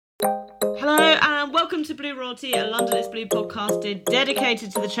Hello and welcome to Blue Royalty, a London is Blue podcast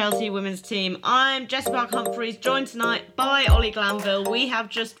dedicated to the Chelsea women's team. I'm Jess Humphreys, joined tonight by Ollie Glanville. We have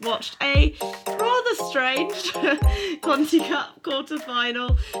just watched a rather strange Conti Cup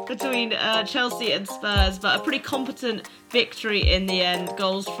quarter-final between Chelsea and Spurs, but a pretty competent victory in the end.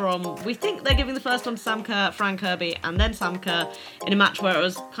 Goals from, we think they're giving the first one to Sam Kerr, Fran Kirby, and then Sam Kerr in a match where it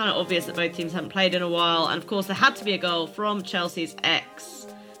was kind of obvious that both teams hadn't played in a while. And of course, there had to be a goal from Chelsea's ex,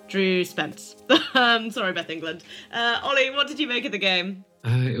 Drew Spence. Sorry, Beth England. Ollie, what did you make of the game?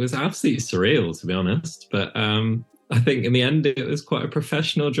 It was absolutely surreal, to be honest. But I think in the end, it was quite a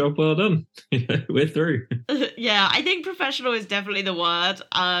professional job. Well done. We're through. Yeah, I think professional is definitely the word.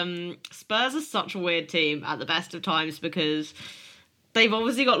 Spurs are such a weird team at the best of times because they've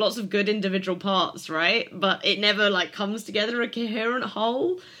obviously got lots of good individual parts, right? But it never comes together a coherent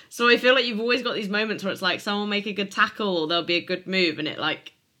whole. So I feel like you've always got these moments where it's like someone will make a good tackle or there'll be a good move and it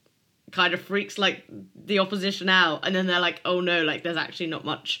kind of freaks the opposition out, and then they're like, oh no, there's actually not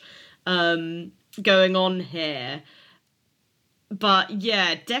much going on here. But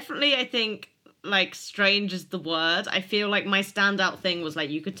yeah, definitely I think strange is the word. I feel like my standout thing was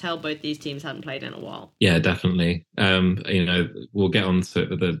you could tell both these teams hadn't played in a while. Yeah, definitely. We'll get on to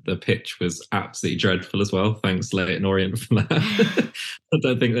it, but the pitch was absolutely dreadful as well. Thanks Leighton Orient for that. I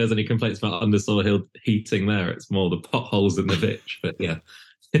don't think there's any complaints about undersoil heating there. It's more the potholes in the pitch, but yeah.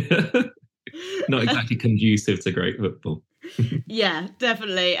 Not exactly conducive to great football. Yeah,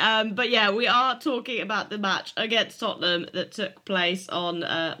 definitely. But yeah, we are talking about the match against Tottenham that took place on,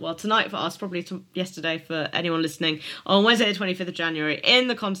 tonight for us, probably yesterday for anyone listening, on Wednesday the 25th of January in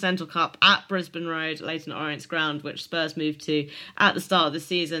the Continental Cup at Brisbane Road, Leyton Orient's ground, which Spurs moved to at the start of the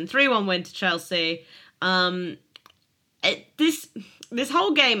season. 3-1 win to Chelsea. This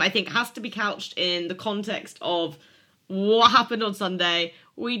whole game, I think, has to be couched in the context of what happened on Sunday.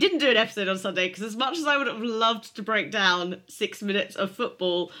 We didn't do an episode on Sunday because as much as I would have loved to break down 6 minutes of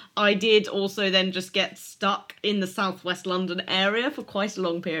football, I did also then just get stuck in the southwest London area for quite a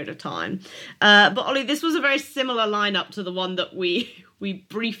long period of time. But Ollie, this was a very similar lineup to the one that we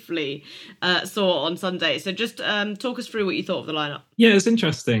briefly saw on Sunday. So just talk us through what you thought of the lineup. Yeah, it's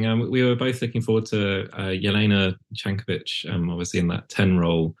interesting. We were both looking forward to Jelena Jankovic, obviously in that 10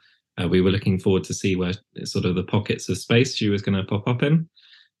 role. We were looking forward to see where sort of the pockets of space she was going to pop up in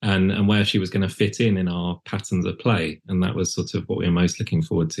and where she was going to fit in our patterns of play. And that was sort of what we were most looking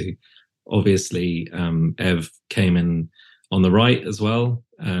forward to. Obviously, Ev came in on the right as well.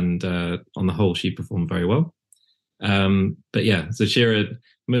 And on the whole, she performed very well. But yeah, Zashira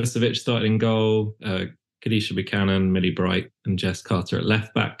Milicevic started in goal, Kadisha Buchanan, Millie Bright and Jess Carter at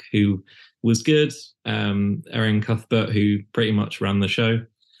left back, who was good. Erin Cuthbert, who pretty much ran the show.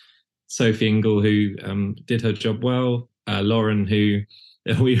 Sophie Ingle, who did her job well. Lauren, who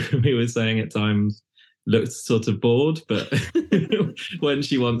we were saying at times looked sort of bored, but when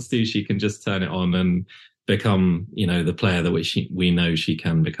she wants to, she can just turn it on and become, the player that we know she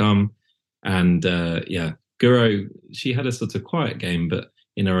can become. And Guro, she had a sort of quiet game, but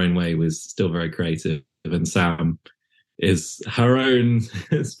in her own way was still very creative. And Sam is her own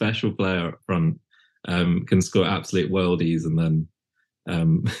special player up front, can score absolute worldies and then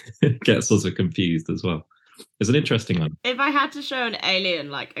get sort of confused as well. It's an interesting one. If I had to show an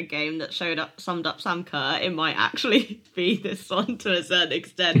alien a game that summed up Sam Kerr, it might actually be this one to a certain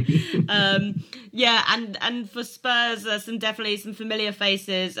extent. And for Spurs, there's definitely some familiar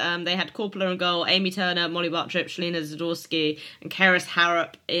faces. They had Korpela in goal, Amy Turner, Molly Bartrip, Shalina Zadorsky, and Keris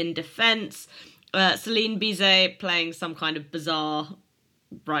Harrop in defence. Celine Bizet playing some kind of bizarre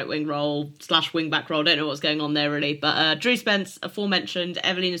right wing role / wing back role. Don't know what's going on there really, but Drew Spence, aforementioned,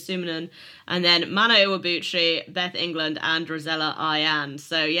 Evelina Sumanen, and then Mana Iwabuchi, Beth England, and Rosella Ayan.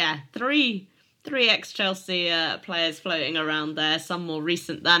 So yeah, three ex-Chelsea players floating around there, some more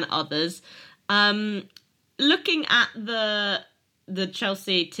recent than others. Looking at the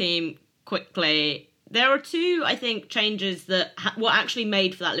Chelsea team quickly, there are two, I think, changes that were actually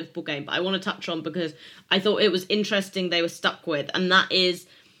made for that Liverpool game, but I want to touch on because I thought it was interesting they were stuck with, and that is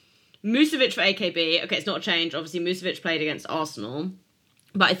Musovic for AKB. Okay, it's not a change. Obviously, Musovic played against Arsenal,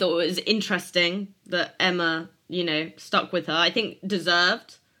 but I thought it was interesting that Emma, stuck with her. I think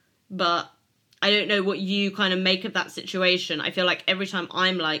deserved, but I don't know what you kind of make of that situation. I feel like every time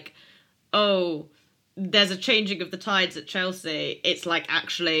I'm like, oh, there's a changing of the tides at Chelsea, it's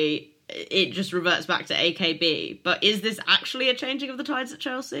actually it just reverts back to AKB. But is this actually a changing of the tides at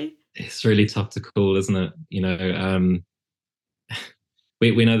Chelsea? It's really tough to call, isn't it?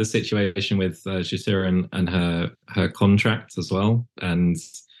 We know the situation with Jusira and her contract as well. And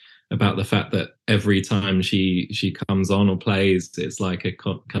about the fact that every time she comes on or plays, it's like a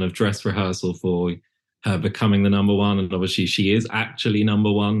kind of dress rehearsal for her becoming the number one. And obviously she is actually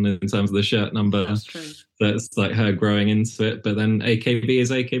number one in terms of the shirt number. That's true. That's like her growing into it. But then AKB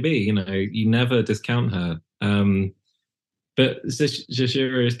is AKB, you know, you never discount her. But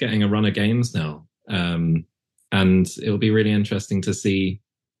Shashira is getting a run of games now. And it'll be really interesting to see.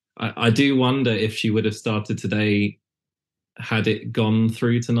 I do wonder if she would have started today had it gone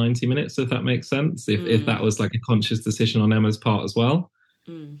through to 90 minutes, if that makes sense, if that was like a conscious decision on Emma's part as well.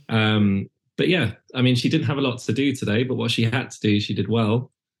 But yeah, I mean, she didn't have a lot to do today, but what she had to do, she did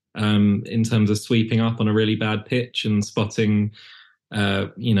well, in terms of sweeping up on a really bad pitch and spotting,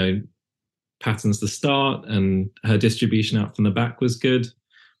 you know, patterns to start, and her distribution out from the back was good.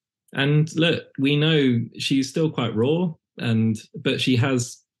 And look, we know she's still quite raw, but she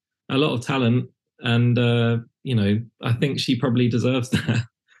has a lot of talent, and you know, I think she probably deserves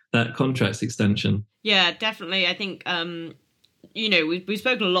that contract extension. Yeah, definitely. I think you know, we've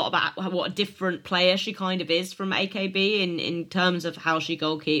spoken a lot about what a different player she kind of is from AKB in terms of how she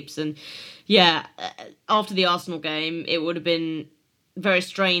goalkeeps. And yeah, after the Arsenal game, it would have been very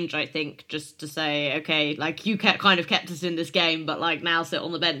strange, I think, just to say, okay, like, you kind of kept us in this game, but like now sit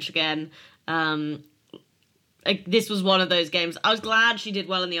on the bench again. Like, this was one of those games. I was glad she did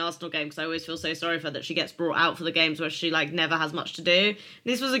well in the Arsenal game, because I always feel so sorry for her that she gets brought out for the games where she like never has much to do.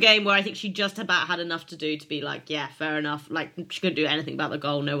 This was a game where I think she just about had enough to do to be like, yeah, fair enough. Like, she couldn't do anything about the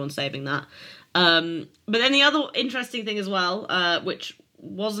goal. No one's saving that. But then the other interesting thing as well, which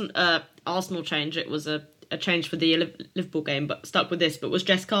wasn't a Arsenal change, it was a change for the Liverpool game, but stuck with this, but was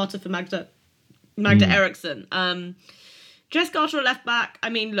Jess Carter for Magda Eriksson. Jess Carter at left back, I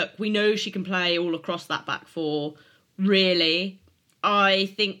mean, look, we know she can play all across that back four, really.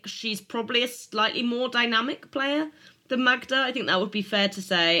 I think she's probably a slightly more dynamic player than Magda. I think that would be fair to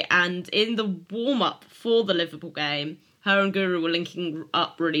say. And in the warm-up for the Liverpool game, her and Guru were linking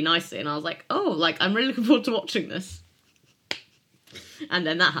up really nicely, and I was like, oh, like, I'm really looking forward to watching this. And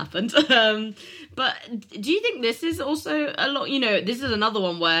then that happened. But do you think this is also a lot, you know, this is another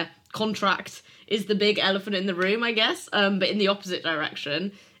one where contract is the big elephant in the room, I guess, but in the opposite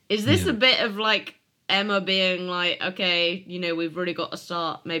direction. Is this a bit of like Emma being like, okay, you know, we've really got to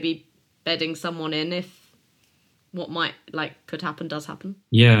start maybe bedding someone in if what might, like, could happen does happen?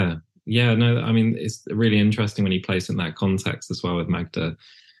 Yeah, no, I mean, it's really interesting when you place it in that context as well with Magda.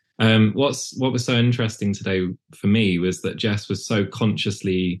 What was so interesting today for me was that Jess was so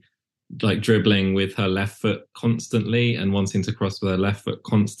consciously like dribbling with her left foot constantly and wanting to cross with her left foot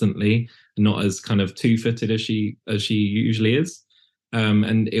constantly, not as kind of two-footed as she usually is.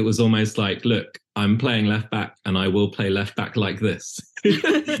 And it was almost like, look, I'm playing left back and I will play left back like this,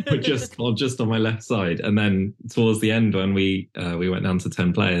 just on my left side. And then towards the end, when we went down to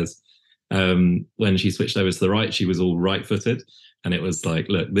 10 players, when she switched over to the right, she was all right-footed. And it was like,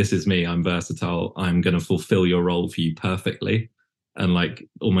 look, this is me. I'm versatile. I'm going to fulfill your role for you perfectly. And like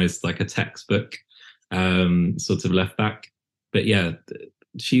almost like a textbook sort of left back. But yeah,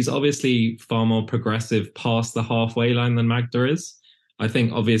 she's obviously far more progressive past the halfway line than Magda is. I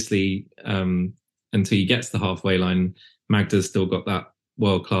think obviously until you get to the halfway line, Magda's still got that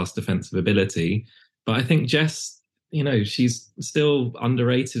world-class defensive ability. But I think Jess, you know, she's still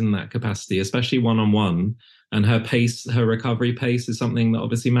underrated in that capacity, especially one-on-one. And her pace, her recovery pace is something that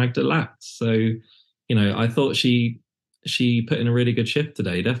obviously Magda lacks. So, you know, I thought she put in a really good shift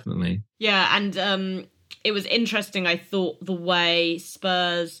today, definitely. Yeah, and it was interesting, I thought, the way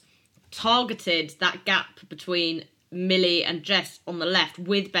Spurs targeted that gap between Millie and Jess on the left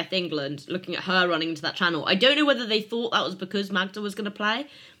with Beth England, looking at her running into that channel. I don't know whether they thought that was because Magda was going to play,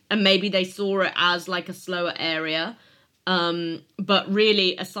 and maybe they saw it as like a slower area. But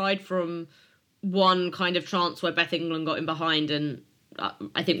really, aside from one kind of chance where Beth England got in behind, and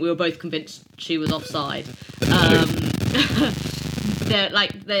I think we were both convinced she was offside.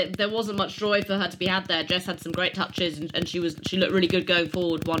 There wasn't much joy for her to be had there. Jess had some great touches, and she looked really good going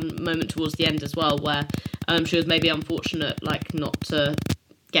forward. One moment towards the end as well, where she was maybe unfortunate, like, not to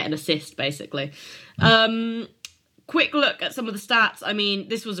get an assist, basically. Quick look at some of the stats. I mean,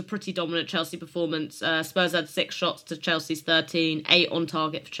 this was a pretty dominant Chelsea performance. Spurs had 6 shots to Chelsea's 13, 8 on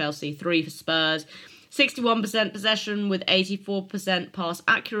target for Chelsea, 3 for Spurs. 61% possession with 84% pass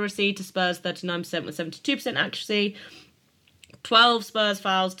accuracy to Spurs, 39% with 72% accuracy. 12 Spurs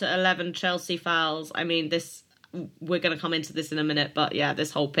fouls to 11 Chelsea fouls. I mean, we're going to come into this in a minute, but yeah,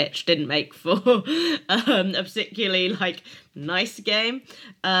 this whole pitch didn't make for a particularly, like, nice game.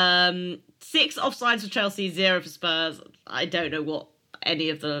 6 offsides for Chelsea, 0 for Spurs. I don't know what any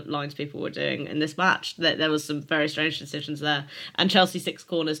of the lines people were doing in this match. That there was some very strange decisions there. And Chelsea 6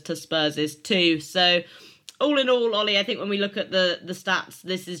 corners to Spurs' 2. So all in all, Ollie, I think when we look at the stats,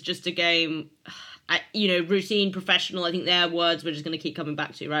 this is just a game, routine, professional. I think they're words we're just going to keep coming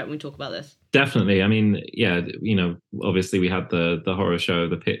back to, right, when we talk about this. Definitely. I mean, yeah, obviously we had the horror show of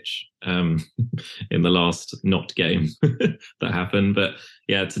the pitch in the last not game that happened. But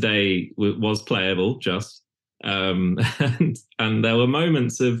yeah, today was playable just. And there were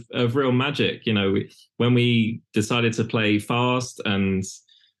moments of real magic. When we decided to play fast and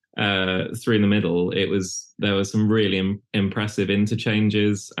through in the middle, there were some really impressive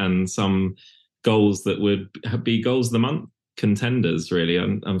interchanges and some goals that would be goals of the month contenders. Really,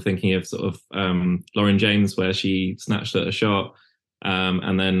 I'm thinking of sort of Lauren James, where she snatched at a shot,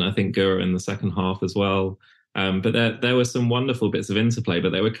 and then I think Gura in the second half as well. But there were some wonderful bits of interplay,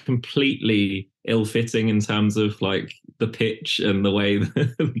 but they were completely ill-fitting in terms of like the pitch and the way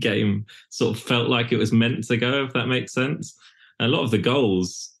the game sort of felt like it was meant to go, if that makes sense. A lot of the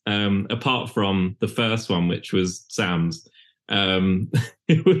goals, apart from the first one, which was Sam's, that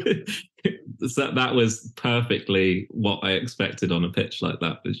was perfectly what I expected on a pitch like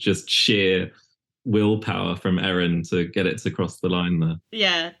that. It's just sheer willpower from Erin to get it to cross the line there.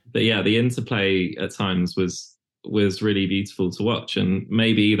 Yeah. But yeah, the interplay at times was really beautiful to watch, and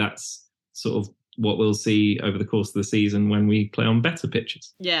maybe that's sort of what we'll see over the course of the season when we play on better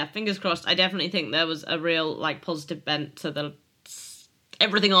pitches. Yeah, fingers crossed. I definitely think there was a real positive bent to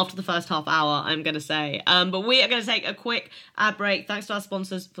everything after the first half hour, I'm going to say. But we are going to take a quick ad break. Thanks to our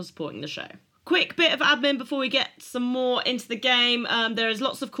sponsors for supporting the show. Quick bit of admin before we get some more into the game. There is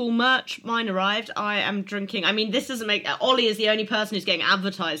lots of cool merch. Mine arrived. I am drinking. I mean, this doesn't make... Ollie is the only person who's getting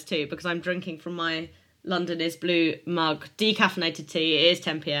advertised to, because I'm drinking from my London is Blue mug. Decaffeinated tea. It is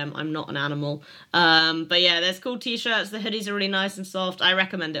 10 p.m. I'm not an animal. But yeah, there's cool t-shirts. The hoodies are really nice and soft. I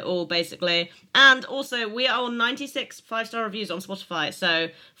recommend it all, basically. And also, we are on 96 5-star reviews on Spotify. So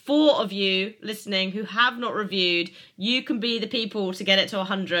 4 of you listening who have not reviewed, you can be the people to get it to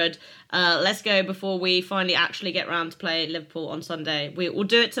 100. Let's go before we finally actually get round to play Liverpool on Sunday. We'll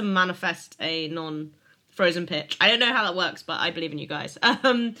do it to manifest a non-frozen pitch. I don't know how that works, but I believe in you guys.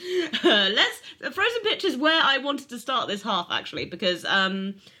 Frozen pitch is where I wanted to start this half, actually, because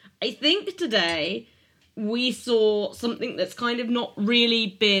I think today we saw something that's kind of not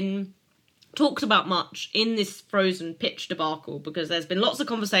really been talked about much in this frozen pitch debacle, because there's been lots of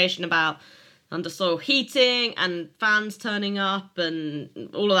conversation about undersoil heating and fans turning up and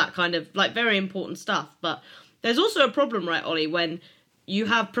all of that kind of very important stuff. But there's also a problem, right, Ollie, when you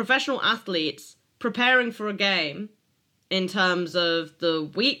have professional athletes preparing for a game in terms of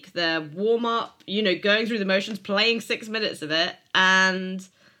the week, their warm-up, going through the motions, playing 6 minutes of it, and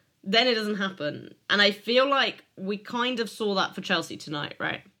then it doesn't happen. And I feel like we kind of saw that for Chelsea tonight,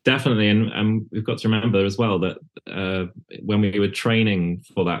 right? Definitely, and we've got to remember as well that when we were training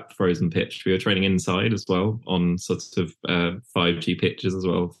for that frozen pitch, we were training inside as well on sort of 5G pitches as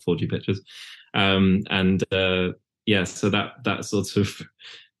well, 4G pitches. So that sort of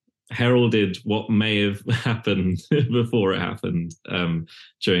heralded what may have happened before it happened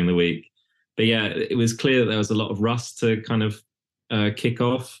during the week. But yeah, it was clear that there was a lot of rust to kind of kick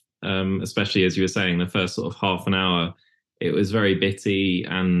off, especially as you were saying, the first sort of half an hour. It was very bitty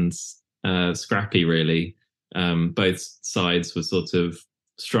and scrappy, really. Both sides were sort of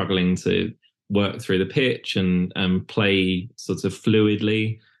struggling to work through the pitch and play sort of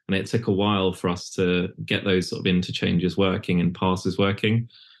fluidly. And it took a while for us to get those sort of interchanges working and passes working.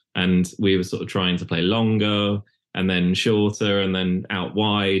 And we were sort of trying to play longer and then shorter and then out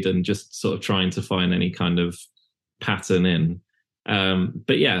wide and just sort of trying to find any kind of pattern in.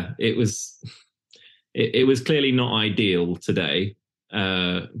 But yeah, it was clearly not ideal today,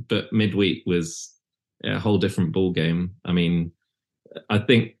 but midweek was a whole different ball game. I mean, I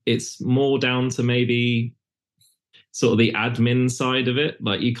think it's more down to maybe sort of the admin side of it.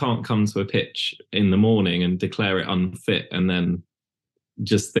 Like, you can't come to a pitch in the morning and declare it unfit and then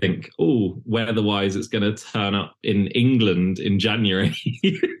just think, oh, weather-wise, it's going to turn up in England in January,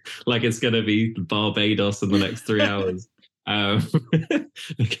 like it's going to be Barbados in the next 3 hours.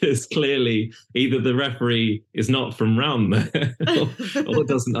 Because clearly either the referee is not from round there or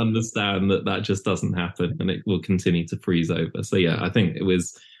doesn't understand that just doesn't happen and it will continue to freeze over. So yeah, I think it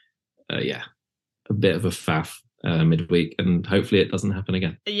was a bit of a faff midweek, and hopefully it doesn't happen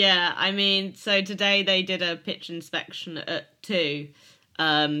again. Yeah, I mean, so today they did a pitch inspection at 2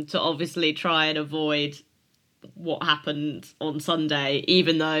 to obviously try and avoid what happened on Sunday,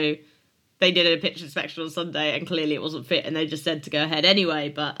 even though they did a pitch inspection on Sunday and clearly it wasn't fit and they just said to go ahead anyway.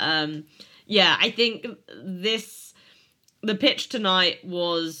 But I think this the pitch tonight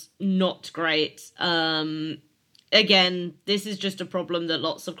was not great. Again, this is just a problem that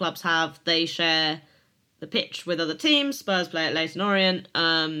lots of clubs have. They share the pitch with other teams. Spurs play at Leyton Orient.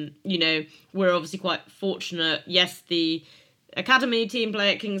 We're obviously quite fortunate. Yes, the academy team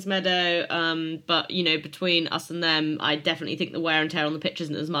play at Kings Meadow, but between us and them, I definitely think the wear and tear on the pitch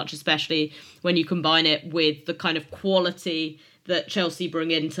isn't as much, especially when you combine it with the kind of quality that Chelsea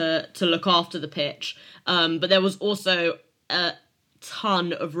bring in to look after the pitch. But there was also a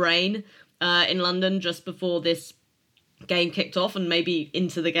ton of rain in London just before this game kicked off, and maybe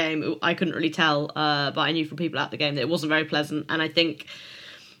into the game. I couldn't really tell, but I knew from people at the game that it wasn't very pleasant, and I think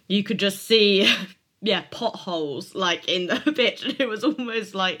you could just see potholes like in the pitch. It was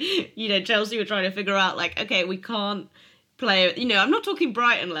almost like Chelsea were trying to figure out like, okay, we can't play, I'm not talking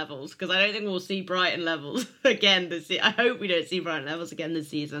Brighton levels, because I don't think we'll see Brighton levels again this season. I hope we don't see Brighton levels again this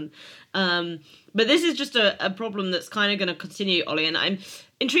season, but this is just a problem that's kind of going to continue, Ollie, and I'm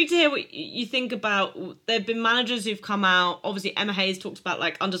intrigued to hear what you think about. There have been managers who've come out. Obviously, Emma Hayes talked about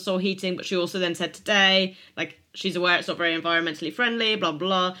like undersoil heating, but she also then said today, like, she's aware it's not very environmentally friendly, blah,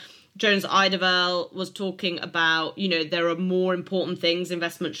 blah. Jones Idevell was talking about, there are more important things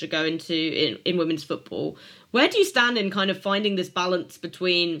investment should go into in women's football. Where do you stand in kind of finding this balance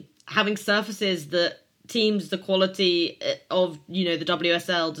between having surfaces that teams the quality of, the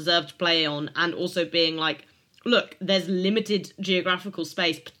WSL deserve to play on, and also being like, look, there's limited geographical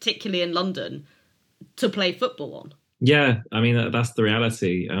space, particularly in London, to play football on? Yeah, I mean, that's the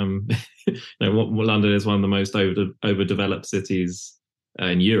reality. London is one of the most overdeveloped cities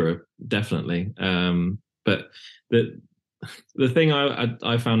in Europe, definitely. But the thing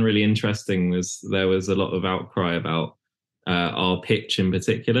I found really interesting was there was a lot of outcry about our pitch in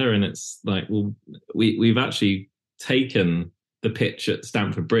particular, and it's like, well, we've actually taken the pitch at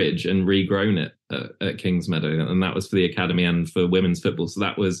Stamford Bridge and regrown it at Kings Meadow, and that was for the academy and for women's football. So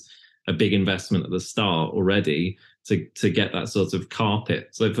that was a big investment at the start already to get that sort of carpet.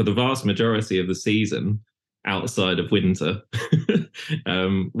 So for the vast majority of the season, outside of winter,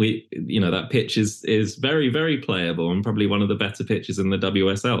 that pitch is very, very playable and probably one of the better pitches in the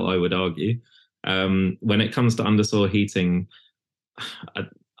WSL, I would argue. When it comes to undersoil heating,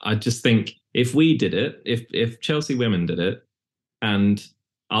 I just think if we did it, if Chelsea women did it, and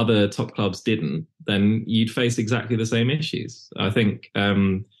other top clubs didn't, then you'd face exactly the same issues. I think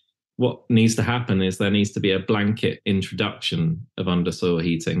what needs to happen is there needs to be a blanket introduction of undersoil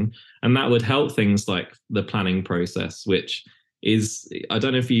heating, and that would help things like the planning process, which is, I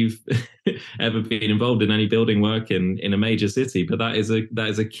don't know if you've ever been involved in any building work in a major city, but that is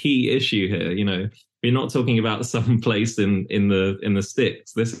a key issue here. We're not talking about some place in the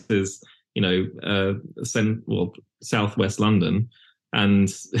sticks. This is southwest London,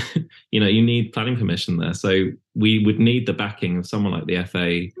 and you need planning permission there. So we would need the backing of someone like the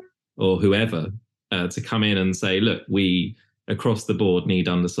FA or whoever to come in and say, look, we across the board need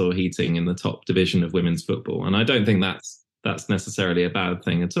undersoil heating in the top division of women's football. And I don't think that's necessarily a bad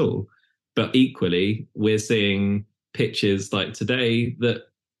thing at all. But equally, we're seeing pitches like today that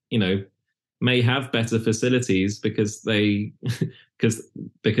may have better facilities because they're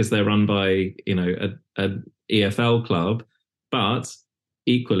run by an EFL club, but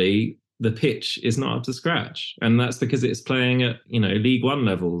equally the pitch is not up to scratch, and that's because it's playing at League One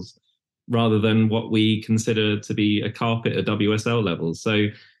levels rather than what we consider to be a carpet at WSL levels. So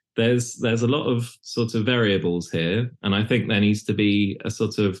there's a lot of sort of variables here, and I think there needs to be a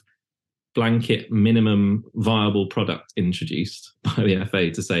sort of blanket minimum viable product introduced by the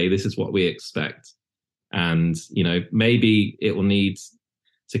FA to say this is what we expect, and maybe it will need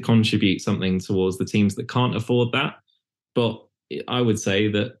to contribute something towards the teams that can't afford that. But I would say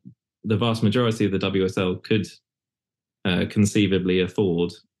that the vast majority of the WSL could conceivably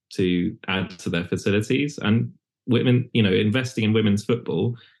afford to add to their facilities, and women, investing in women's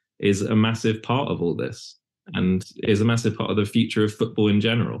football is a massive part of all this and is a massive part of the future of football in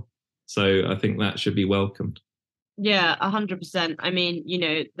general. So I think that should be welcomed. Yeah, 100%. I mean,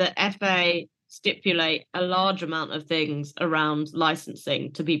 the FA stipulate a large amount of things around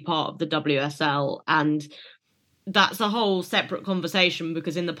licensing to be part of the WSL, and that's a whole separate conversation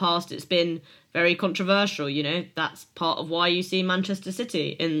because in the past it's been very controversial. That's part of why you see Manchester City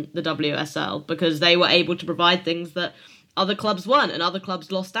in the WSL, because they were able to provide things that other clubs weren't, and other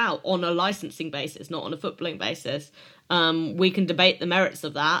clubs lost out on a licensing basis, not on a footballing basis. We can debate the merits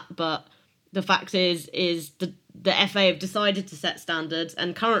of that, but the fact is the FA have decided to set standards,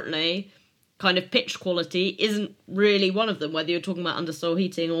 and currently kind of pitch quality isn't really one of them, whether you're talking about undersoil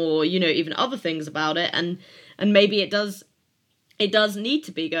heating or even other things about it, and maybe it does need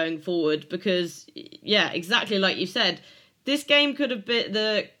to be going forward, because exactly like you said, This game could have been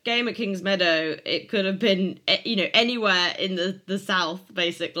the game at Kings Meadow. It could have been, anywhere in the south,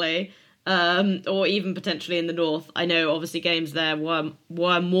 basically, or even potentially in the north. I know, obviously, games there were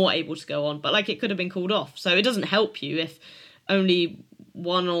more able to go on, but it could have been called off. So it doesn't help you if only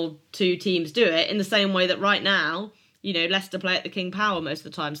one or two teams do it. In the same way that right now, Leicester play at the King Power most of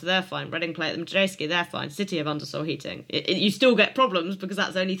the time, so they're fine. Reading play at the Madejski, they're fine. City have undersaw heating. You still get problems because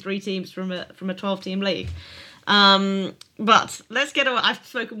that's only 3 teams from a 12-team league. But let's get away. I've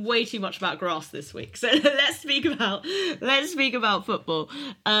spoken way too much about grass this week, so let's speak about football.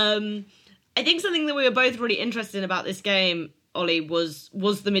 I think something that we were both really interested in about this game, Ollie, was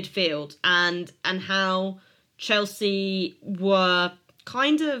the midfield and how Chelsea were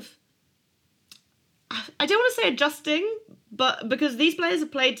kind of, I don't want to say adjusting, but because these players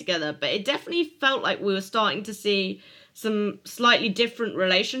have played together, but it definitely felt like we were starting to see some slightly different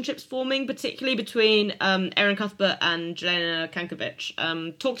relationships forming, particularly between Erin Cuthbert and Jelena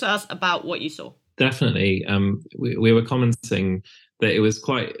Kankovic. Talk to us about what you saw. Definitely. We were commenting that it was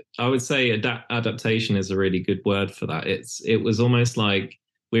quite, I would say adaptation is a really good word for that. It was almost like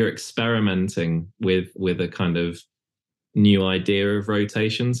we were experimenting with a kind of new idea of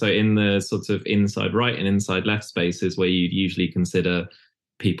rotation. So in the sort of inside right and inside left spaces where you'd usually consider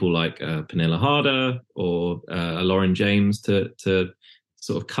people like Pernilla Harder or Lauren James to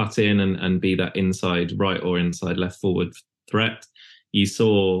sort of cut in and be that inside right or inside left forward threat, you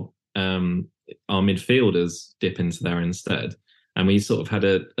saw our midfielders dip into there instead. And we sort of had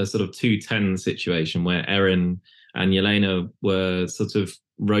a sort of 2-10 situation where Erin and Jelena were sort of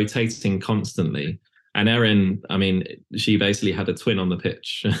rotating constantly. And Erin, I mean, she basically had a twin on the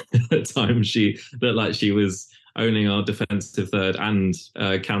pitch at times. She looked like she was owning our defensive third and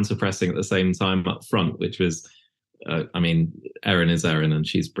counter-pressing at the same time up front, which was, Erin is Erin and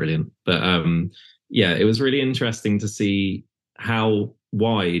she's brilliant. But it was really interesting to see how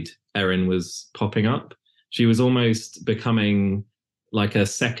wide Erin was popping up. She was almost becoming like a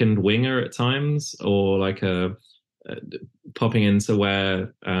second winger at times, or like a popping into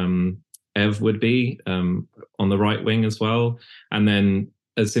where Ev would be on the right wing as well. And then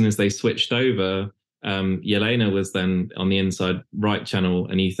as soon as they switched over, Jelena was then on the inside right channel,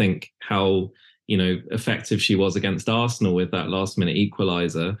 and you think how effective she was against Arsenal with that last minute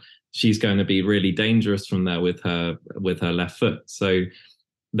equaliser. She's going to be really dangerous from there with her left foot. So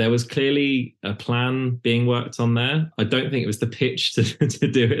there was clearly a plan being worked on there. I don't think it was the pitch to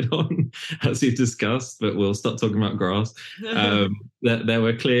do it on, as we've discussed, but we'll stop talking about grass. There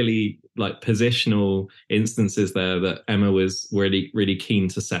were clearly like positional instances there that Emma was really, really keen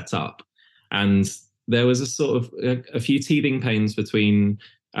to set up. And there was a sort of a few teething pains between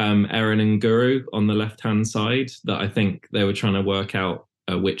Erin and Guru on the left-hand side that I think they were trying to work out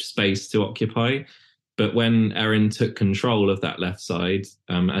which space to occupy. But when Erin took control of that left side,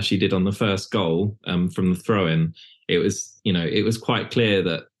 as she did on the first goal from the throw-in, it was quite clear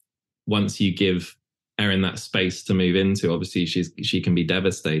that once you give Erin that space to move into, obviously she can be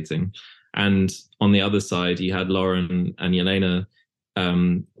devastating. And on the other side, you had Lauren and Jelena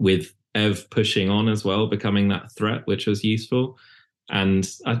with Ev pushing on as well, becoming that threat, which was useful. And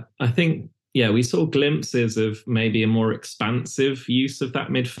I think, we saw glimpses of maybe a more expansive use of that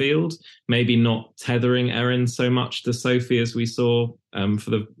midfield, maybe not tethering Erin so much to Sophie as we saw for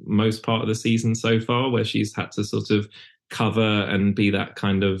the most part of the season so far, where she's had to sort of cover and be that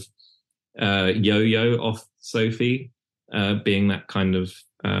kind of yo-yo off Sophie, being that kind of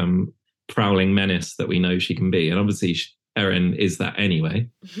prowling menace that we know she can be. And obviously Erin is that anyway.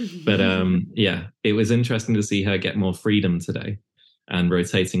 But it was interesting to see her get more freedom today and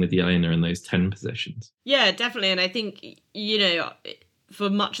rotating with Jelena in those 10 positions. Yeah, definitely. And I think, for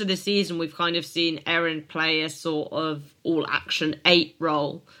much of the season, we've kind of seen Erin play a sort of all-action 8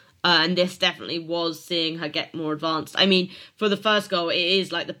 role. And this definitely was seeing her get more advanced. I mean, for the first goal, it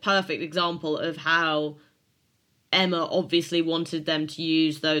is like the perfect example of how Emma obviously wanted them to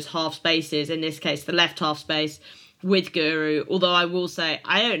use those half spaces, in this case, the left half space, with Guru. Although I will say,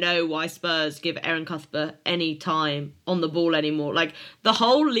 I don't know why Spurs give Erin Cuthbert any time on the ball anymore. Like, the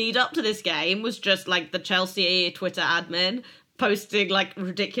whole lead up to this game was just like the Chelsea Twitter admin posting like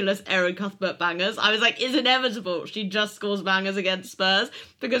ridiculous Erin Cuthbert bangers. I was like, it's inevitable. She just scores bangers against Spurs,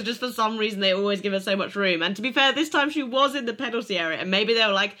 because just for some reason they always give her so much room. And to be fair, this time she was in the penalty area, and maybe they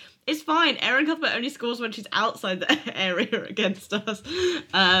were like, it's fine, Erin Cuthbert only scores when she's outside the area against us.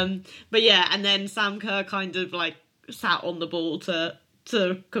 But yeah, and then Sam Kerr kind of like sat on the ball to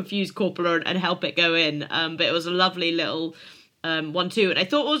confuse Corporal and help it go in. But it was a lovely little 1-2. And I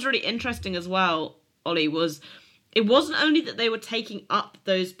thought what was really interesting as well, Ollie, was it wasn't only that they were taking up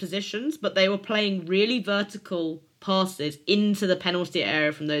those positions, but they were playing really vertical passes into the penalty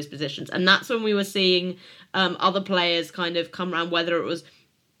area from those positions. And that's when we were seeing other players kind of come around, whether it was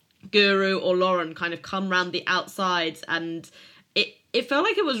Guru or Lauren, kind of come around the outsides. And it felt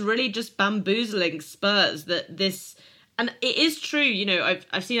like it was really just bamboozling Spurs that this... And it is true, you know,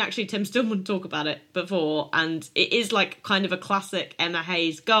 I've seen actually Tim Stillman talk about it before, and it is like kind of a classic Emma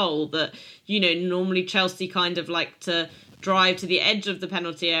Hayes goal that, you know, normally Chelsea kind of like to drive to the edge of the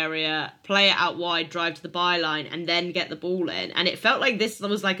penalty area, play it out wide, drive to the byline, and then get the ball in. And it felt like this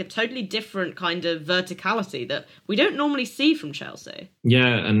was like a totally different kind of verticality that we don't normally see from Chelsea.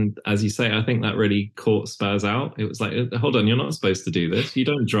 Yeah, and as you say, I think that really caught Spurs out. It was like, hold on, you're not supposed to do this. You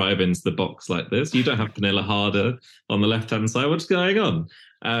don't drive into the box like this. You don't have Pernilla Harder on the left-hand side. What's going on?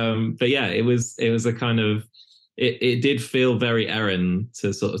 But yeah, it was a kind of... It did feel very Erin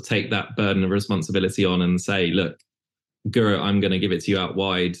to sort of take that burden of responsibility on and say, look, Guru, I'm going to give it to you out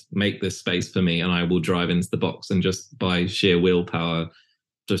wide, make this space for me, and I will drive into the box and just by sheer willpower,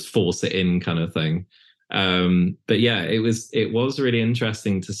 just force it in kind of thing. But yeah, it was really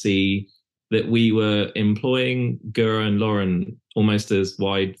interesting to see that we were employing Guru and Lauren almost as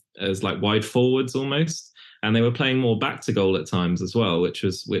wide forwards almost. And they were playing more back to goal at times as well,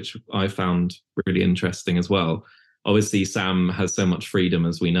 which I found really interesting as well. Obviously, Sam has so much freedom,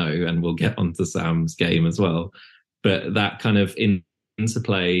 as we know, and we'll get onto Sam's game as well. But that kind of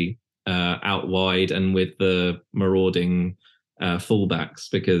interplay out wide and with the marauding fullbacks,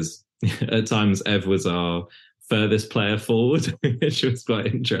 because at times Ev was our furthest player forward, which was quite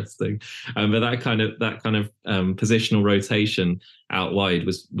interesting. But that kind of positional rotation out wide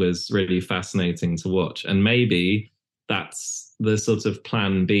was really fascinating to watch. And maybe that's the sort of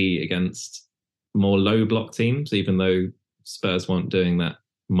plan B against more low block teams, even though Spurs weren't doing that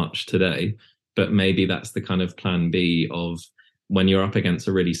much today. But maybe that's the kind of plan B of when you're up against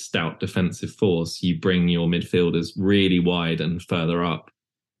a really stout defensive force, you bring your midfielders really wide and further up,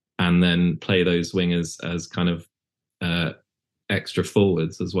 and then play those wingers as kind of extra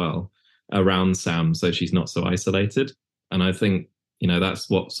forwards as well around Sam, so she's not so isolated. And I think, you know, that's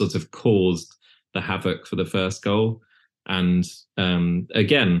what sort of caused the havoc for the first goal. And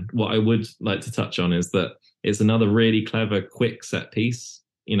again, what I would like to touch on is that it's another really clever, quick set piece.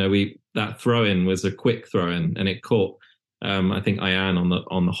 You know, that throw-in was a quick throw-in, and it caught, I think, Ayan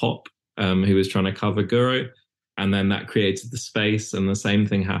on the hop, who was trying to cover Guru, and then that created the space. And the same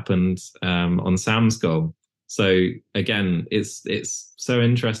thing happened on Sam's goal. So again, it's so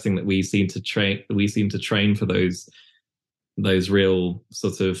interesting that we seem to train for those real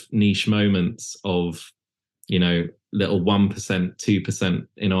sort of niche moments of, you know, little 1%, 2%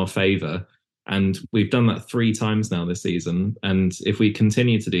 in our favour. And we've done that 3 times now this season. And if we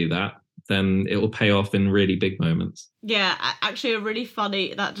continue to do that, then it will pay off in really big moments. Yeah, actually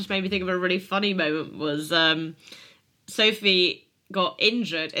that just made me think of a really funny moment was Sophie got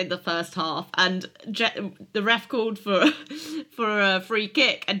injured in the first half, and the ref called for a free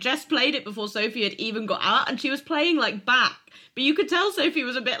kick, and Jess played it before Sophie had even got out, and she was playing like back. But you could tell Sophie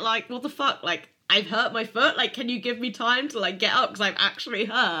was a bit like, what the fuck? Like, I've hurt my foot. Like, can you give me time to like get up because I'm actually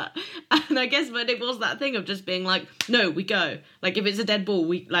hurt? And I guess when it was that thing of just being like, no, we go. Like, if it's a dead ball,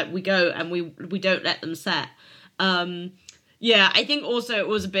 we go and we don't let them set. Yeah, I think also it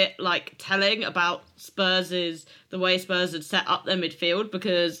was a bit like telling about the way Spurs had set up their midfield,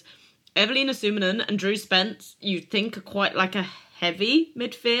 because Evelina Summanen and Drew Spence, you think are quite like a heavy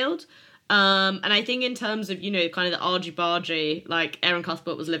midfield. And I think in terms of, you know, kind of the argy-bargy, like Erin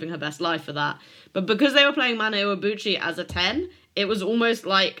Cuthbert was living her best life for that. But because they were playing Mane Iwabuchi as a 10, it was almost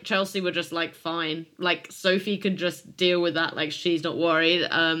like Chelsea were just like, fine. Like, Sophie could just deal with that. Like, she's not worried.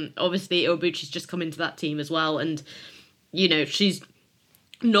 Obviously, Iwabuchi's just come into that team as well. And, you know, she's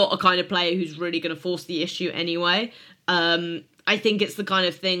not a kind of player who's really going to force the issue anyway. I think it's the kind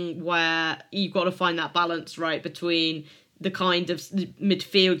of thing where you've got to find that balance, right, between the kind of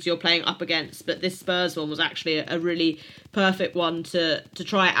midfields you're playing up against. But this Spurs one was actually a really perfect one to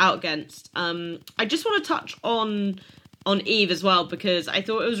try it out against. I just want to touch on Eve as well, because I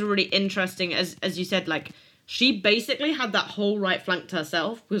thought it was really interesting, as you said, like, she basically had that whole right flank to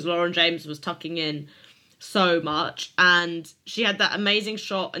herself because Lauren James was tucking in so much, and she had that amazing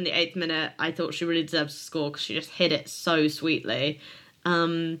shot in the 8th minute. I thought she really deserved to score because she just hit it so sweetly.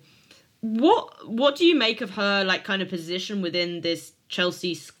 What do you make of her, like, kind of position within this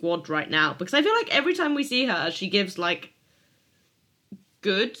Chelsea squad right now? Because I feel like every time we see her, she gives, like,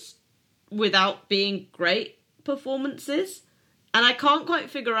 good without being great performances. And I can't quite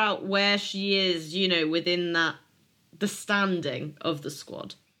figure out where she is, you know, within the standing of the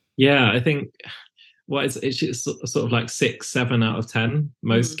squad. Yeah, I think, well, it's sort of like 6, 7 out of 10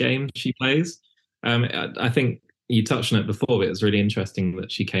 most games she plays. I think, you touched on it before, but it was really interesting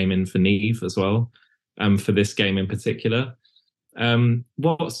that she came in for Neve as well, for this game in particular.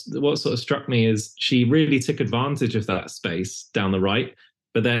 What sort of struck me is she really took advantage of that space down the right,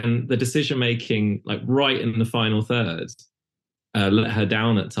 but then the decision making, like right in the final third, let her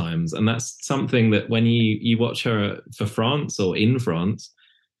down at times, and that's something that when you watch her for France or in France,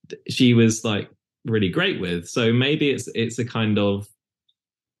 she was like really great with. So maybe it's a kind of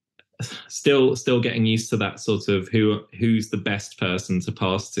still getting used to that sort of who's the best person to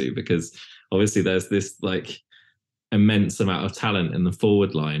pass to, because obviously there's this like immense amount of talent in the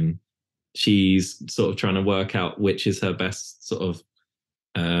forward line. She's sort of trying to work out which is her best sort of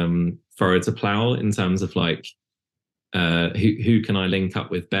furrow to plow in terms of like who can I link up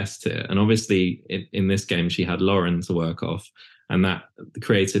with best here. And obviously in this game she had Lauren to work off, and that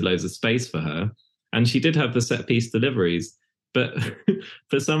created loads of space for her, and she did have the set piece deliveries, but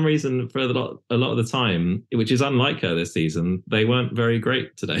for some reason for a lot of the time, which is unlike her this season, they weren't very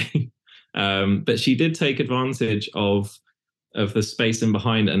great today. But she did take advantage of the space in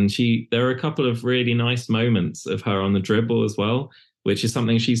behind, and there are a couple of really nice moments of her on the dribble as well, which is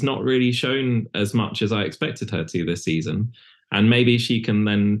something she's not really shown as much as I expected her to this season. And maybe she can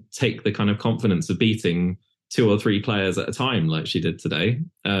then take the kind of confidence of beating 2 or 3 players at a time like she did today,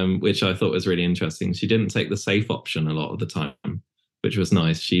 which I thought was really interesting. She didn't take the safe option a lot of the time, which was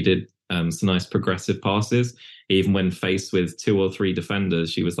nice. She did some nice progressive passes. Even when faced with 2 or 3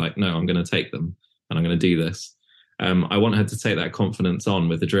 defenders, she was like, no, I'm going to take them and I'm going to do this. I want her to take that confidence on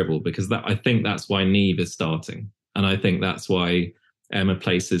with the dribble, because I think that's why Neve is starting. And I think that's why Emma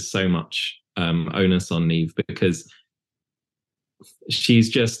places so much onus on Neve, because she's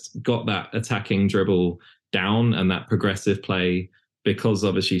just got that attacking dribble down and that progressive play, because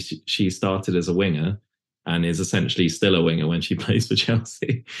obviously she started as a winger and is essentially still a winger when she plays for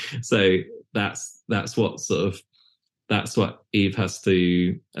Chelsea. So that's what Eve has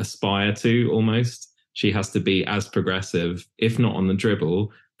to aspire to almost. She has to be as progressive, if not on the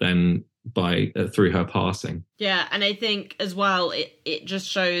dribble, then through her passing. Yeah, and I think as well it just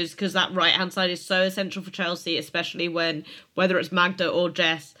shows, because that right hand side is so essential for Chelsea, especially when, whether it's Magda or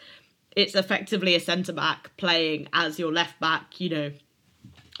Jess, it's effectively a centre back playing as your left back. You know,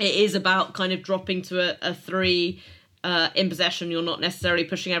 it is about kind of dropping to a 3 in possession. You're not necessarily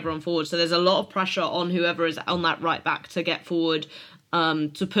pushing everyone forward, so there's a lot of pressure on whoever is on that right back to get forward,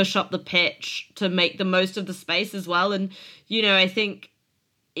 to push up the pitch, to make the most of the space as well. And you know, I think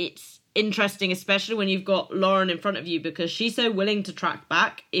it's interesting, especially when you've got Lauren in front of you, because she's so willing to track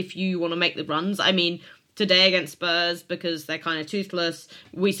back if you want to make the runs. I mean, today against Spurs, because they're kind of toothless,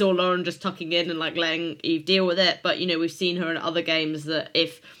 we saw Lauren just tucking in and like letting Eve deal with it. But, you know, we've seen her in other games that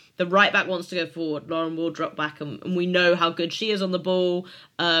if the right back wants to go forward, Lauren will drop back, and we know how good she is on the ball,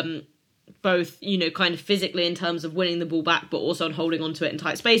 both, you know, kind of physically in terms of winning the ball back, but also on holding onto it in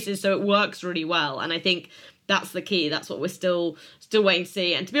tight spaces. So it works really well. And I think that's the key. That's what we're still waiting to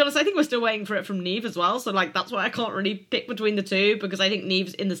see. And to be honest, I think we're still waiting for it from Neve as well. So like, that's why I can't really pick between the two, because I think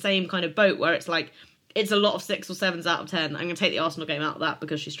Neve's in the same kind of boat where it's like, it's a lot of 6 or 7s out of 10. I'm going to take the Arsenal game out of that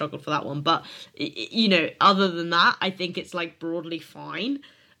because she struggled for that one. But, you know, other than that, I think it's like broadly fine.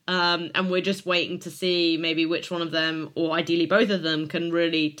 And we're just waiting to see maybe which one of them, or ideally both of them, can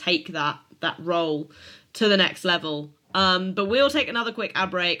really take that role to the next level. But we'll take another quick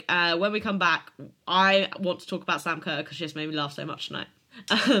ad break. When we come back, I want to talk about Sam Kerr because she just made me laugh so much tonight.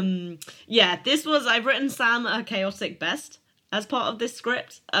 I've written Sam a chaotic best as part of this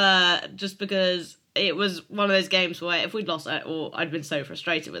script, just because it was one of those games where if we'd lost it, or I'd been so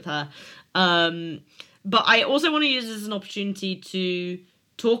frustrated with her. But I also want to use this as an opportunity to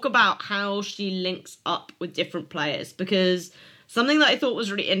talk about how she links up with different players, because something that I thought was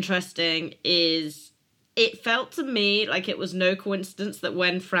really interesting is it felt to me like it was no coincidence that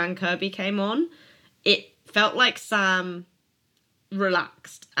when Fran Kirby came on, it felt like Sam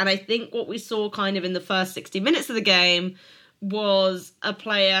relaxed. And I think what we saw kind of in the first 60 minutes of the game was a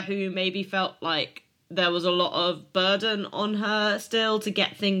player who maybe felt like there was a lot of burden on her still to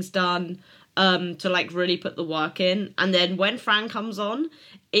get things done, to like really put the work in. And then when Fran comes on,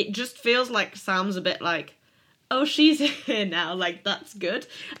 it just feels like Sam's a bit like, oh, she's here now, like that's good.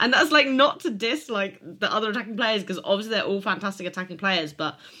 And that's like not to diss like the other attacking players, because obviously they're all fantastic attacking players,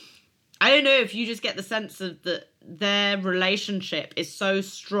 but I don't know if you just get the sense of that their relationship is so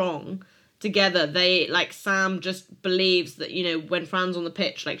strong together. They, like, Sam just believes that, you know, when Fran's on the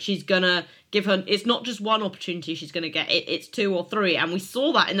pitch, like, she's gonna give her, it's not just one opportunity she's gonna get, it's 2 or 3. And we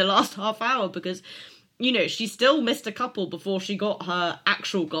saw that in the last half hour, because she still missed a couple before she got her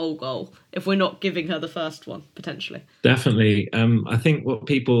actual goal, if we're not giving her the first one, potentially. Definitely. I think what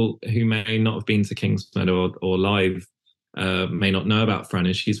people who may not have been to Kingsmead or live may not know about Fran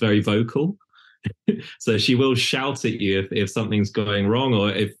is she's very vocal. So she will shout at you if something's going wrong,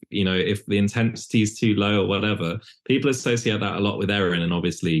 or if the intensity is too low or whatever. People associate that a lot with Erin, and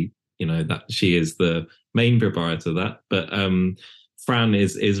obviously that she is the main proprietor of that. But Fran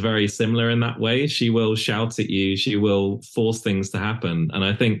is very similar in that way. She will shout at you. She will force things to happen. And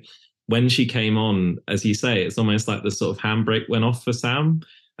I think when she came on, as you say, it's almost like the sort of handbrake went off for Sam.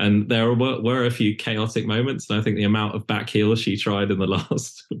 And there were a few chaotic moments. And I think the amount of back heels she tried in the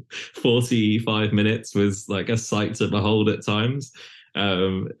last 45 minutes was like a sight to behold at times.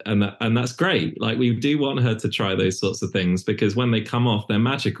 And that's great. Like, we do want her to try those sorts of things, because when they come off, they're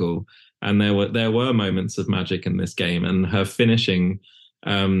magical. And there were moments of magic in this game, and her finishing for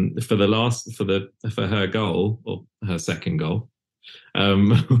her goal, or her second goal,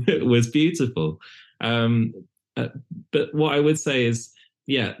 was beautiful. But what I would say is,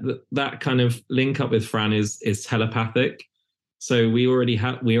 that kind of link up with Fran is telepathic. So we already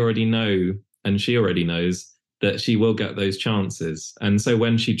know, and she already knows, that she will get those chances. And so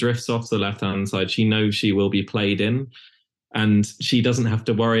when she drifts off the left-hand side, she knows she will be played in. And she doesn't have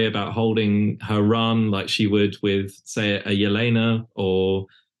to worry about holding her run like she would with, say, a Yelena or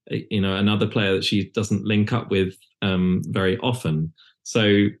another player that she doesn't link up with very often.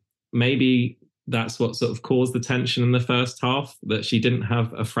 So maybe that's what sort of caused the tension in the first half, that she didn't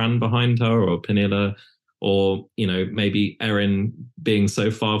have a Fran behind her, or Pernilla, or maybe Erin being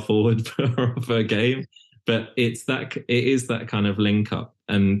so far forward for her game. But it is that kind of link up.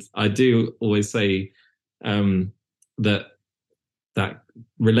 And I do always say that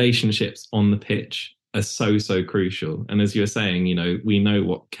relationships on the pitch are so crucial. And as you're saying, we know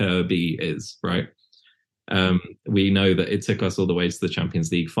what Kirby is, right? We know that it took us all the way to the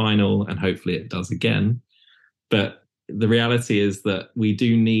Champions League final, and hopefully it does again. But the reality is that we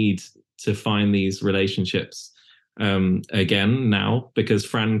do need to find these relationships again now, because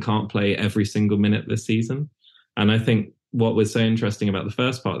Fran can't play every single minute this season. And I think what was so interesting about the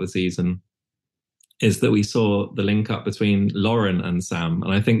first part of the season is that we saw the link up between Lauren and Sam.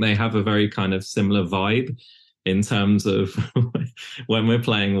 And I think they have a very kind of similar vibe in terms of when we're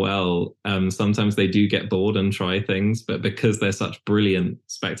playing well, sometimes they do get bored and try things, but because they're such brilliant,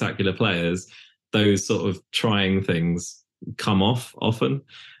 spectacular players, those sort of trying things come off often.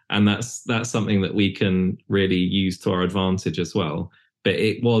 And that's something that we can really use to our advantage as well. But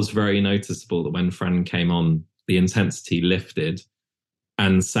it was very noticeable that when Fran came on, the intensity lifted,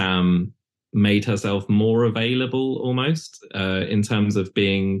 and Sam made herself more available almost in terms of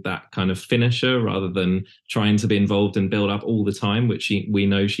being that kind of finisher, rather than trying to be involved and build up all the time, which we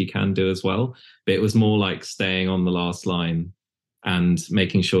know she can do as well. But it was more like staying on the last line and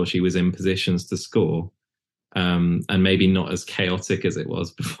making sure she was in positions to score. And maybe not as chaotic as it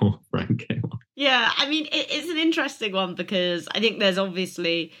was before Fran came on. Yeah, I mean, it's an interesting one, because I think there's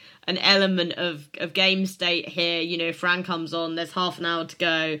obviously an element of game state here. Fran comes on, there's half an hour to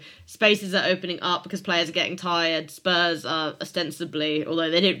go, spaces are opening up because players are getting tired. Spurs are ostensibly, although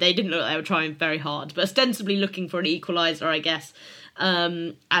they didn't look like they were trying very hard, but ostensibly looking for an equaliser, I guess.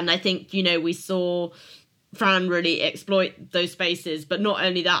 And I think, we saw Fran really exploit those spaces. But not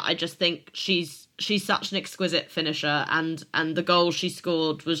only that, I just think she's such an exquisite finisher, and the goal she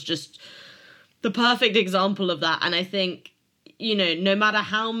scored was just the perfect example of that. And I think, no matter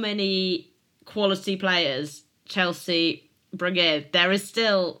how many quality players Chelsea bring in, there is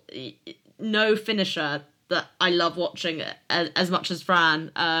still no finisher that I love watching as much as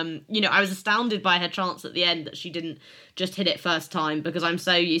Fran. I was astounded by her chance at the end, that she didn't just hit it first time, because I'm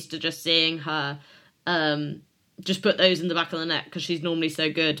so used to just seeing her just put those in the back of the net, because she's normally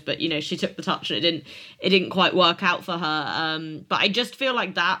so good. But she took the touch and it didn't quite work out for her. But I just feel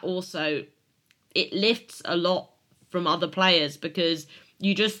like that also, it lifts a lot from other players, because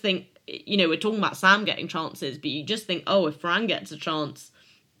you just think, we're talking about Sam getting chances, but you just think, oh, if Fran gets a chance,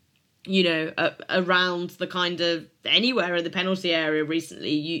 around the kind of anywhere in the penalty area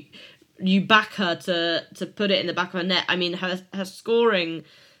recently, you back her to put it in the back of her net. I mean, her scoring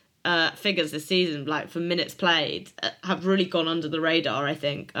figures this season, like for minutes played, have really gone under the radar. I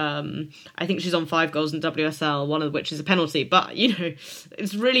think she's on 5 goals in WSL, one of which is a penalty, but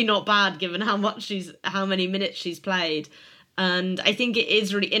it's really not bad given how many minutes she's played. And I think it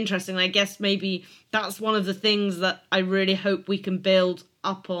is really interesting. I guess maybe that's one of the things that I really hope we can build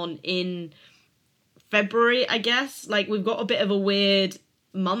up on in February, I guess. Like, we've got a bit of a weird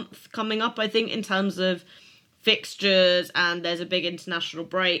month coming up, I think, in terms of fixtures and there's a big international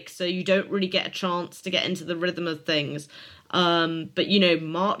break, so you don't really get a chance to get into the rhythm of things. But, you know,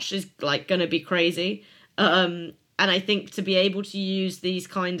 March is, like, going to be crazy. And I think to be able to use these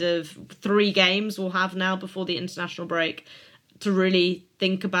kind of 3 games we'll have now before the international break to really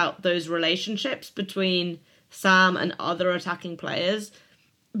think about those relationships between Sam and other attacking players.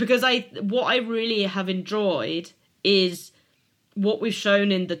 Because what I really have enjoyed is what we've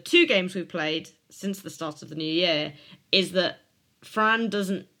shown in the 2 games we've played since the start of the new year is that Fran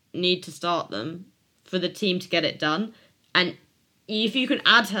doesn't need to start them for the team to get it done. And if you can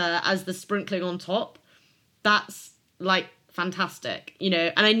add her as the sprinkling on top, that's, like, fantastic, you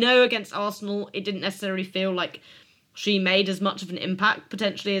know. And I know against Arsenal, it didn't necessarily feel like she made as much of an impact,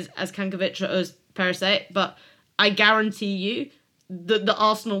 potentially, as Kankovic or as Perisic, but I guarantee you that the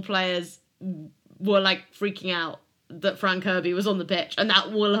Arsenal players were, like, freaking out that Fran Kirby was on the pitch, and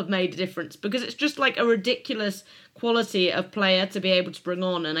that will have made a difference, because it's just, like, a ridiculous quality of player to be able to bring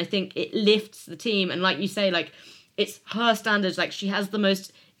on, and I think it lifts the team. And like you say, like, it's her standards, like, she has the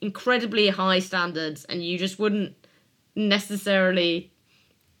most incredibly high standards, and you just wouldn't necessarily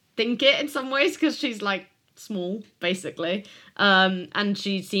think it in some ways, because she's, like, small, basically, and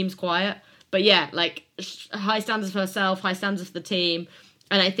she seems quiet. But yeah, like, high standards for herself, high standards for the team,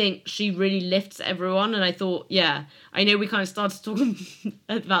 and I think she really lifts everyone. And I thought, yeah, I know we kind of started talking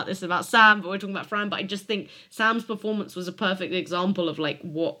about this about Sam, but we're talking about Fran, but I just think Sam's performance was a perfect example of, like,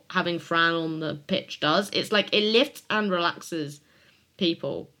 what having Fran on the pitch does. It's like, it lifts and relaxes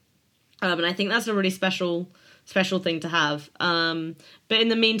people. And I think that's a really special thing to have. But in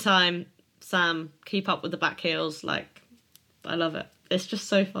the meantime, Sam, keep up with the back heels. Like, I love it. It's just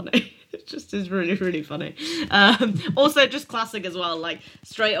so funny. It just is really, really funny. Also, just classic as well. Like,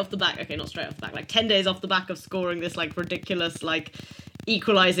 straight off the back. Okay, not straight off the back. Like, 10 days off the back of scoring this, like, ridiculous, like,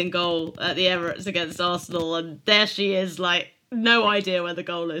 equalising goal at the Emirates against Arsenal. And there she is, like, no idea where the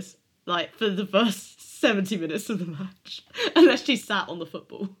goal is. Like, for the first 70 minutes of the match. Unless she sat on the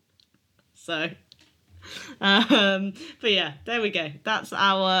football. So... but yeah, there we go. That's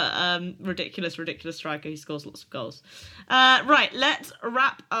our ridiculous striker who scores lots of goals. Right, let's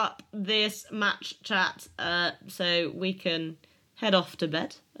wrap up this match chat so we can head off to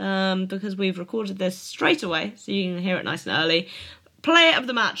bed, because we've recorded this straight away, so you can hear it nice and early. Player of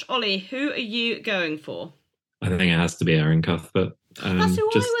the match, Ollie, who are you going for? I think it has to be Erin Cuthbert. That's who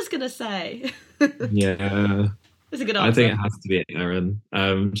I was going to say. Yeah. That's a good answer. I think it has to be Erin.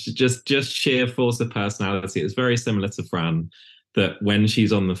 Just sheer force of personality. It's very similar to Fran, that when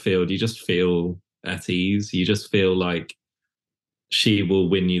she's on the field, you just feel at ease. You just feel like she will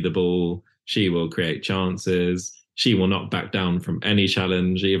win you the ball. She will create chances. She will not back down from any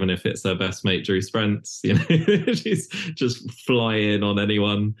challenge, even if it's her best mate, Drew Spence. You know, she's just flying on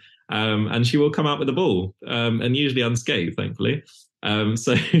anyone. And she will come out with the ball, and usually unscathed, thankfully.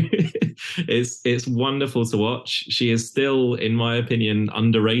 So it's wonderful to watch. She is still, in my opinion,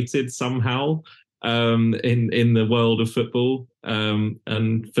 underrated somehow in the world of football.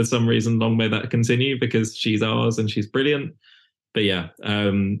 And for some reason, long may that continue, because she's ours and she's brilliant. But yeah,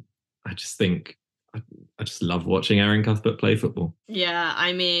 I just think I just love watching Erin Cuthbert play football. Yeah,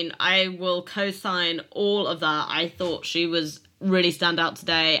 I mean, I will co-sign all of that. I thought she was really stand out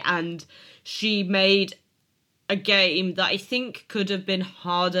today, and she made a game that I think could have been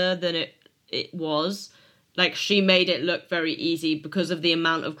harder than it was. Like, she made it look very easy because of the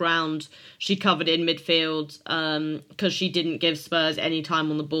amount of ground she covered in midfield, because she didn't give Spurs any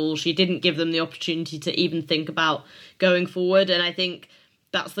time on the ball. She didn't give them the opportunity to even think about going forward. And I think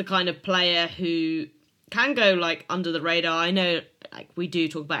that's the kind of player who can go, like, under the radar. I know, like, we do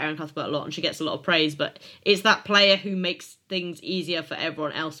talk about Erin Cuthbert a lot and she gets a lot of praise, but it's that player who makes things easier for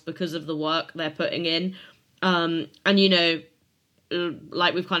everyone else because of the work they're putting in. And, you know,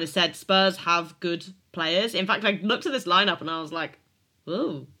 like we've kind of said, Spurs have good players. In fact, I looked at this lineup and I was like,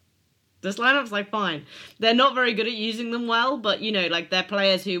 oh, this lineup's, like, fine. They're not very good at using them well, but, you know, like, they're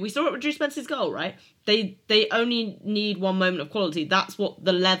players who... We saw it with Drew Spence's goal, right? They only need one moment of quality. That's what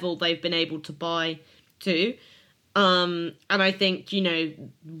the level they've been able to buy to. And I think, you know,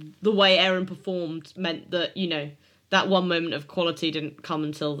 the way Erin performed meant that, you know, that one moment of quality didn't come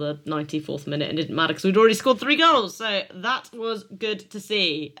until the 94th minute, and it didn't matter because we'd already scored 3 goals. So that was good to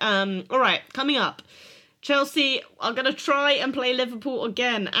see. All right, coming up. Chelsea are going to try and play Liverpool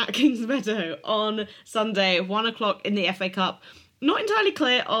again at Kings Meadow on Sunday, 1 o'clock in the FA Cup. Not entirely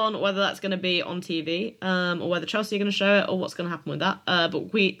clear on whether that's going to be on TV, or whether Chelsea are going to show it, or what's going to happen with that.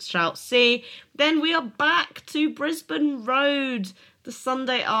 But we shall see. Then we are back to Brisbane Road the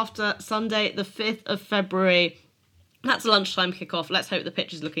Sunday after, Sunday the 5th of February. That's lunchtime kickoff. Let's hope the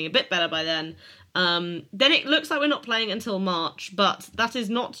pitch is looking a bit better by then. Then it looks like we're not playing until March, but that is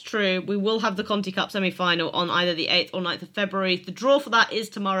not true. We will have the Conti Cup semi-final on either the 8th or 9th of February. The draw for that is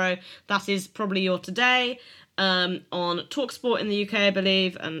tomorrow. That is probably your today on TalkSport in the UK, I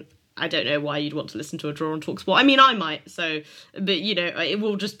believe, and I don't know why you'd want to listen to a draw on TalkSport. I mean, I might, but it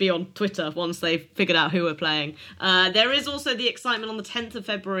will just be on Twitter once they've figured out who we're playing. There is also the excitement on the 10th of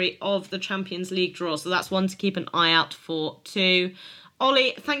February of the Champions League draw, so that's one to keep an eye out for too.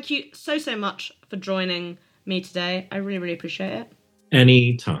 Ollie, thank you so much for joining me today. I really, really appreciate it.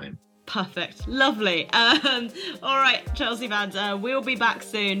 Anytime. Perfect. Lovely. All right, Chelsea fans, we'll be back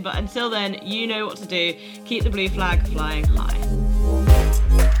soon, but until then, you know what to do. Keep the blue flag flying high.